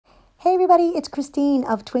Hey everybody, it's Christine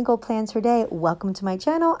of Twinkle Plans Her Day. Welcome to my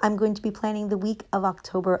channel. I'm going to be planning the week of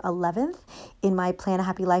October 11th in my Plan a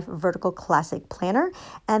Happy Life Vertical Classic Planner.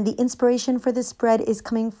 And the inspiration for this spread is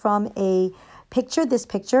coming from this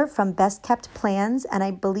picture from Best Kept Plans. And I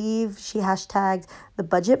believe she hashtagged the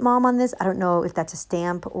budget mom on this. I don't know if that's a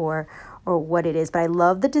stamp or what it is, but I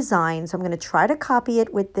love the design. So I'm going to try to copy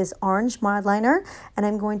it with this orange Mildliner, and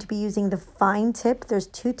I'm going to be using the fine tip. There's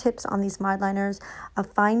two tips on these Mildliners, a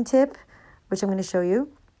fine tip, which I'm going to show you,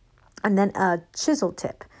 and then a chisel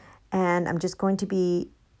tip. And I'm just going to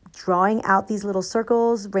be drawing out these little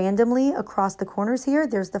circles randomly across the corners here.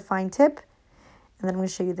 There's the fine tip, and then I'm going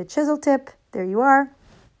to show you the chisel tip. There you are.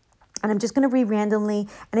 And I'm just going to read randomly,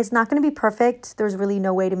 and it's not going to be perfect. There's really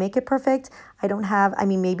no way to make it perfect.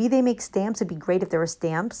 Maybe they make stamps. It'd be great if there were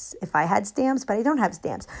stamps, if I had stamps, but I don't have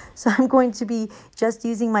stamps. So I'm going to be just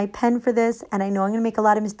using my pen for this, and I know I'm going to make a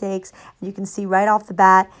lot of mistakes. And you can see right off the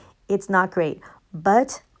bat, it's not great.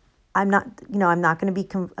 But I'm not going to be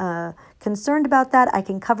concerned about that. I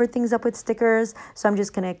can cover things up with stickers. So I'm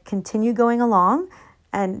just going to continue going along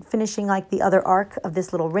and finishing like the other arc of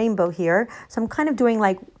this little rainbow here. So I'm kind of doing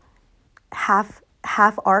like half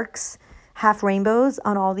arcs, half rainbows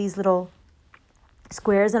on all these little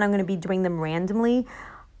squares, and I'm going to be doing them randomly.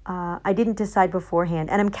 I didn't decide beforehand,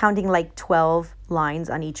 and I'm counting like 12 lines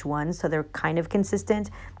on each one, so they're kind of consistent.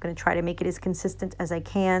 I'm going to try to make it as consistent as I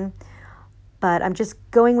can, but I'm just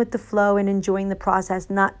going with the flow and enjoying the process,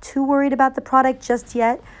 not too worried about the product just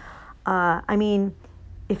yet. I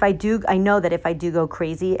know that if I do go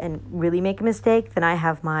crazy and really make a mistake, then I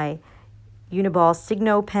have my Uniball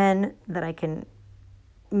Signo pen that I can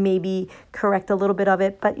maybe correct a little bit of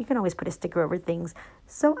it, but you can always put a sticker over things,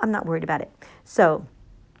 so I'm not worried about it. So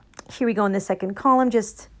here we go in the second column,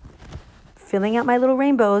 just filling out my little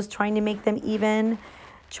rainbows, trying to make them even,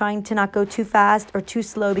 trying to not go too fast or too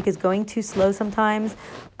slow, because going too slow sometimes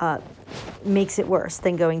makes it worse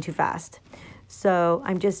than going too fast. So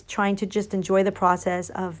I'm just trying to enjoy the process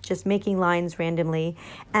of just making lines randomly.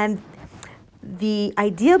 And the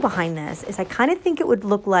idea behind this is I kind of think it would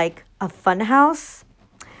look like a fun house.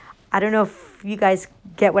 I don't know if you guys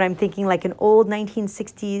get what I'm thinking, like an old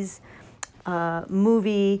 1960s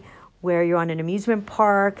movie where you're on an amusement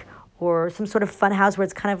park or some sort of fun house where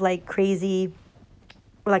it's kind of like crazy,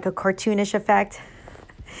 like a cartoonish effect.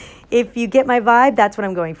 If you get my vibe, that's what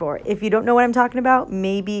I'm going for. If you don't know what I'm talking about,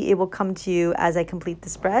 maybe it will come to you as I complete the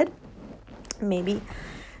spread. Maybe.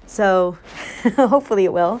 So hopefully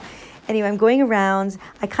it will. Anyway, I'm going around.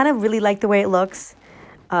 I kind of really like the way it looks.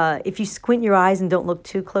 If you squint your eyes and don't look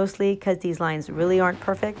too closely, because these lines really aren't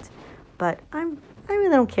perfect, but I really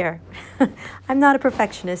don't care. I'm not a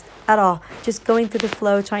perfectionist at all. Just going through the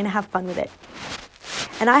flow, trying to have fun with it.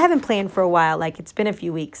 And I haven't planned for a while. Like, it's been a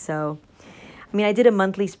few weeks, so I did a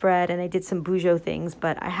monthly spread and I did some Bujo things,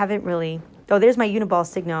 but I haven't really. Oh, there's my Uniball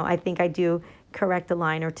Signo. I think I do correct a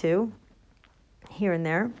line or two here and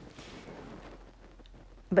there,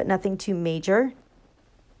 but nothing too major.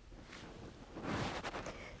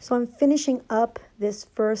 So I'm finishing up this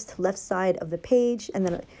first left side of the page, and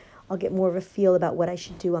then I'll get more of a feel about what I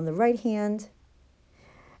should do on the right hand.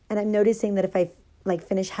 And I'm noticing that if I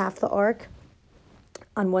finish half the arc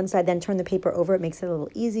on one side, then turn the paper over, it makes it a little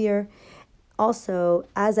easier. Also,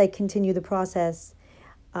 as I continue the process,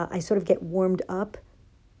 I sort of get warmed up,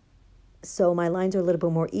 so my lines are a little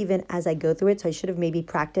bit more even as I go through it. So I should have maybe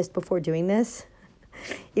practiced before doing this.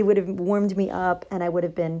 It would have warmed me up, and I would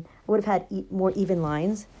have had more even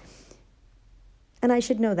lines. And I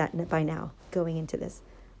should know that by now going into this.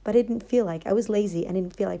 But I didn't feel like, I was lazy and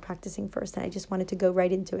didn't feel like practicing first, and I just wanted to go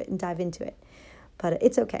right into it and dive into it. But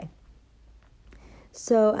it's okay.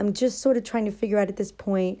 So I'm just sort of trying to figure out at this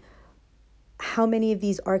point how many of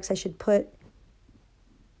these arcs I should put,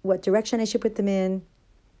 what direction I should put them in.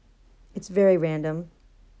 It's very random.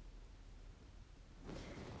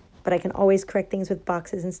 But I can always correct things with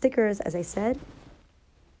boxes and stickers, as I said.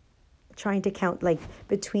 Trying to count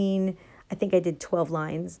between, I think I did 12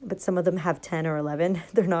 lines, but some of them have 10 or 11.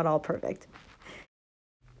 They're not all perfect.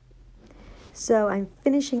 So I'm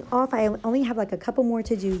finishing off. I only have a couple more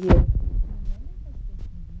to do here.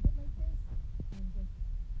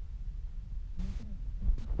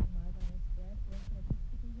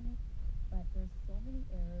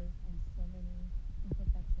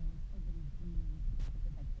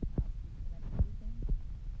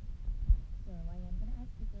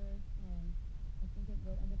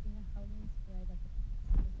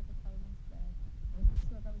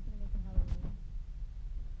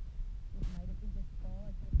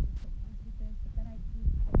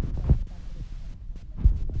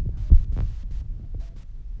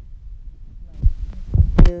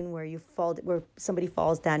 cartoon where where somebody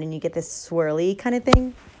falls down and you get this swirly kind of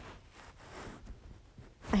thing.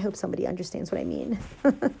 I hope somebody understands what I mean.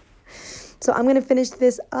 So I'm going to finish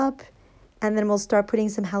this up, and then we'll start putting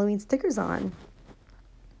some Halloween stickers on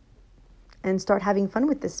and start having fun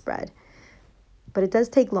with this spread. But it does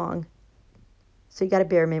take long, so you got to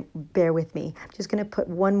bear with me. I'm just going to put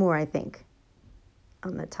one more, I think,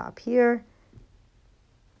 on the top here.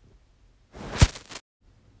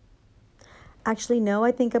 Actually, no,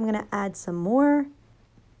 I think I'm going to add some more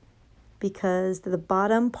because the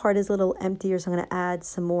bottom part is a little emptier, so I'm going to add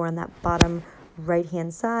some more on that bottom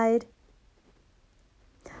right-hand side.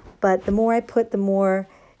 But the more I put, the more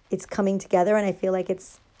it's coming together, and I feel like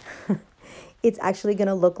it's it's actually going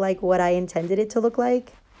to look like what I intended it to look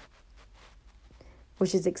like,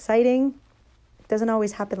 which is exciting. It doesn't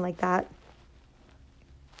always happen like that.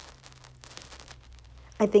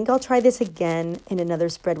 I think I'll try this again in another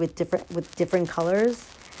spread with different colors.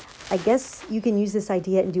 I guess you can use this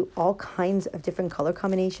idea and do all kinds of different color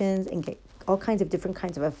combinations and get all kinds of different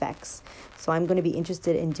kinds of effects. So I'm going to be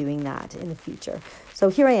interested in doing that in the future. So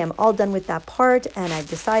here I am, all done with that part, and I've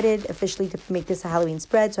decided officially to make this a Halloween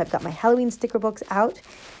spread. So I've got my Halloween sticker books out.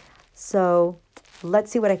 So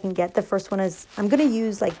let's see what I can get. The first one is, I'm going to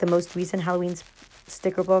use like the most recent Halloween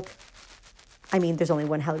sticker book. I mean, there's only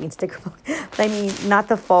one Halloween sticker book, but I mean, not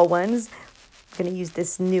the fall ones. I'm going to use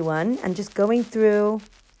this new one. I'm just going through,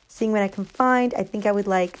 seeing what I can find. I think I would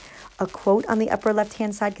like a quote on the upper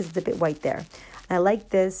left-hand side because it's a bit white there. And I like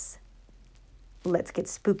this Let's Get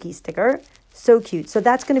Spooky sticker. So cute. So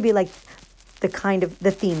that's going to be like the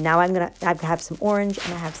theme. Now I have some orange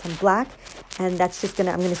and I have some black, and that's just I'm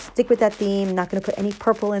going to stick with that theme. I'm not going to put any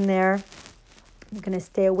purple in there. I'm going to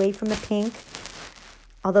stay away from the pink,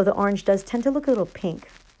 although the orange does tend to look a little pink.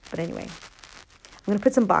 But anyway, I'm going to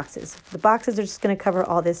put some boxes. The boxes are just going to cover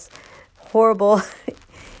all this horrible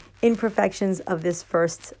imperfections of this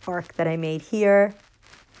first arc that I made here.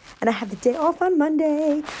 And I have the day off on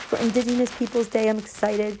Monday for Indigenous Peoples Day. I'm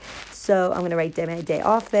excited. So I'm going to write my day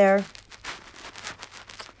off there.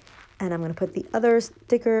 And I'm going to put the other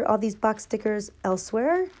sticker, all these box stickers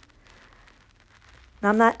elsewhere.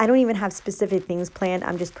 Now I don't even have specific things planned.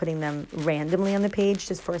 I'm just putting them randomly on the page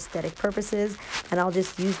just for aesthetic purposes. And I'll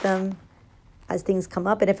just use them as things come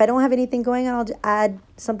up. And if I don't have anything going on, I'll just add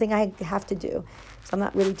something I have to do. So I'm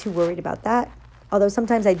not really too worried about that. Although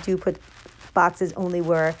sometimes I do put boxes only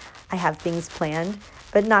where I have things planned,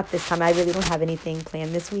 but not this time. I really don't have anything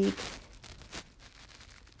planned this week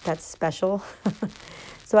that's special.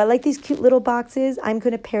 So I like these cute little boxes. I'm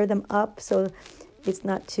going to pair them up so it's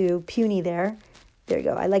not too puny there. There you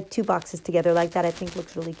go. I like two boxes together like that. I think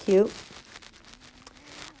looks really cute.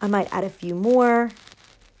 I might add a few more.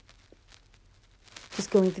 Just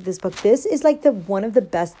going through this book. This is like one of the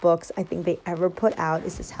best books I think they ever put out,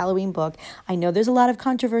 is this Halloween book. I know there's a lot of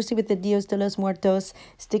controversy with the Dios de los Muertos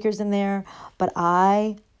stickers in there, but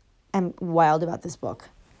I am wild about this book.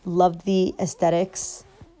 Love the aesthetics.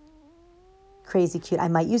 Crazy cute. I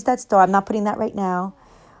might use that star. I'm not putting that right now,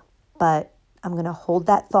 but I'm going to hold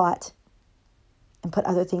that thought and put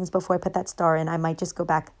other things before I put that star in. I might just go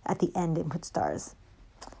back at the end and put stars.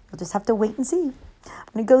 You'll just have to wait and see.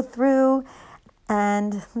 I'm going to go through.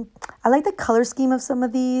 And I like the color scheme of some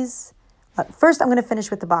of these. But first, I'm going to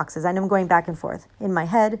finish with the boxes. I know I'm going back and forth in my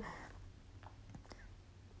head.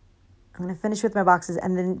 I'm going to finish with my boxes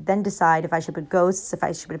and then decide if I should put ghosts, if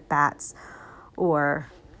I should put bats, or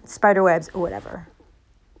spider webs, or whatever.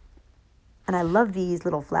 And I love these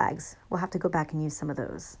little flags. We'll have to go back and use some of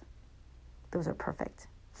those. Those are perfect.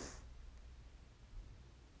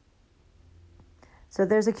 So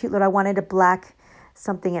there's a cute little, I wanted a black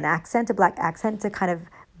something, a black accent to kind of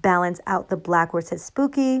balance out the black where it says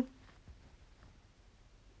spooky.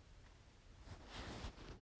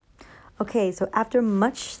 Okay, so after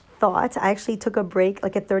much thought, I actually took a break,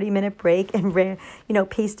 like a 30-minute break, and ran,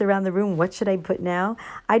 paced around the room. What should I put now?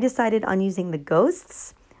 I decided on using the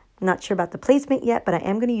ghosts. I'm not sure about the placement yet, but I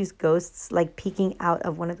am going to use ghosts like peeking out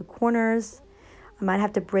of one of the corners. I might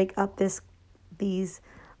have to break up these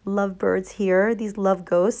lovebirds here, these love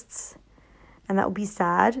ghosts. And that would be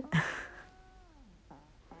sad.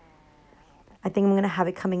 I think I'm going to have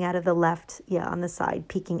it coming out of the left, on the side,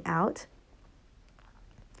 peeking out.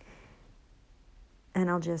 And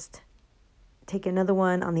I'll just take another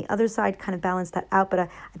one on the other side, kind of balance that out. But I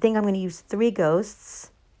think I'm going to use 3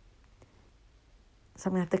 ghosts. So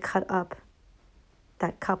I'm going to have to cut up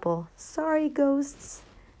that couple. Sorry, ghosts.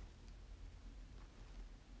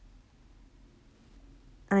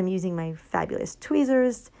 And I'm using my fabulous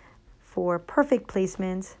tweezers for perfect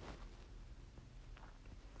placement.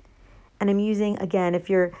 And I'm using, again, if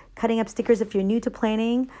you're cutting up stickers, if you're new to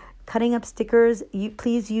planning, cutting up stickers,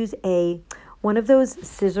 please use one of those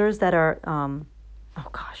scissors that are, oh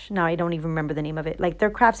gosh, now I don't even remember the name of it. Like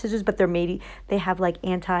they're craft scissors, but they have like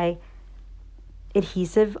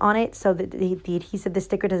anti-adhesive on it, so that the adhesive, the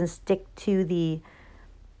sticker doesn't stick to the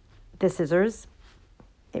scissors.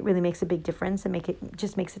 It really makes a big difference and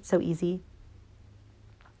just makes it so easy.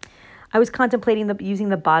 I was contemplating using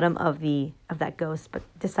the bottom of that ghost, but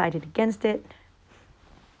decided against it.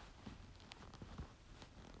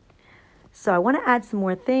 So I want to add some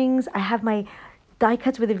more things. I have my die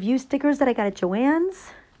cuts with a view stickers that I got at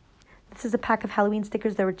Joann's. This is a pack of Halloween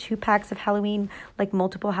stickers. There were 2 packs of Halloween, like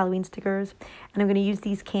multiple Halloween stickers. And I'm going to use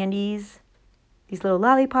these candies, these little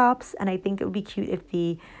lollipops, and I think it would be cute if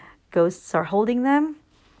the ghosts are holding them.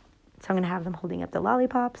 So I'm going to have them holding up the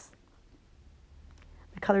lollipops.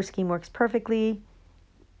 The color scheme works perfectly.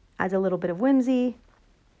 Adds a little bit of whimsy.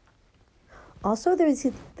 Also,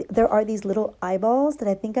 there are these little eyeballs that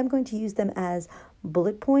I think I'm going to use them as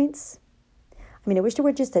bullet points. I mean, I wish they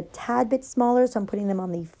were just a tad bit smaller, so I'm putting them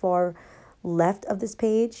on the far left of this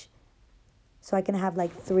page. So I can have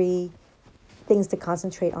like 3 things to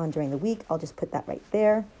concentrate on during the week. I'll just put that right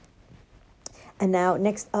there. And now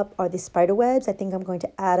next up are the spider webs. I think I'm going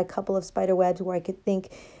to add a couple of spider webs where I could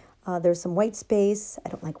think there's some white space. I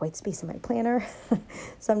don't like white space in my planner.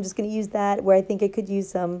 So I'm just going to use that where I think I could use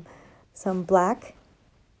some black.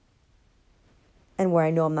 And where I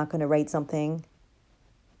know I'm not going to write something.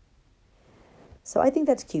 So I think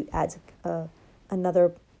that's cute. Adds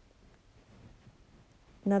another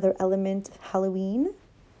element. Halloween.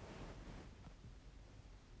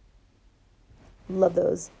 Love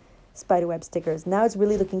those spiderweb stickers. Now it's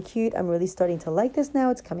really looking cute. I'm really starting to like this now.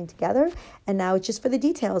 It's coming together. And now it's just for the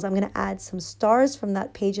details. I'm going to add some stars from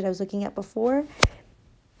that page that I was looking at before.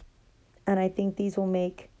 And I think these will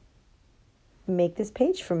make this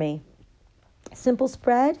page for me. Simple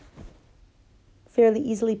spread. Fairly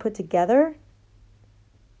easily put together.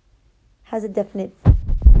 Has a definite... I'm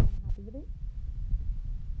happy with it.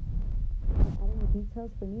 Adding the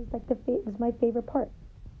details for me is like was my favorite part.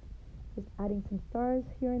 Just adding some stars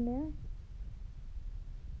here and there.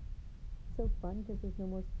 So fun because there's no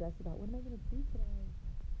more stress about what am I going to do today.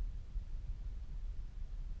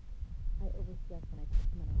 I overstress when I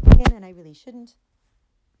plan and I really shouldn't.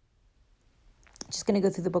 Just going to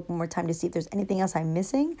go through the book one more time to see if there's anything else I'm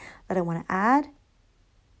missing that I want to add.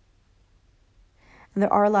 And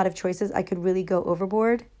there are a lot of choices. I could really go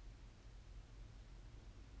overboard.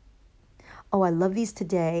 Oh, I love these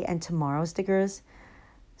today and tomorrow stickers.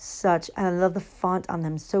 And I love the font on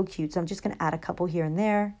them. So cute. So I'm just going to add a couple here and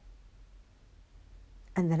there.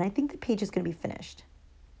 And then I think the page is going to be finished.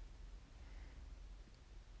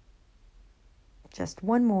 Just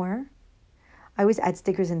one more. I always add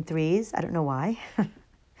stickers in 3s. I don't know why.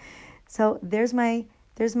 So there's my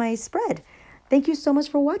spread. Thank you so much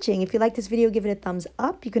for watching. If you like this video, give it a thumbs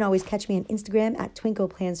up. You can always catch me on Instagram at Twinkle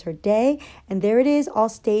Plans Her Day. And there it is, all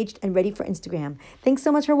staged and ready for Instagram. Thanks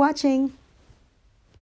so much for watching.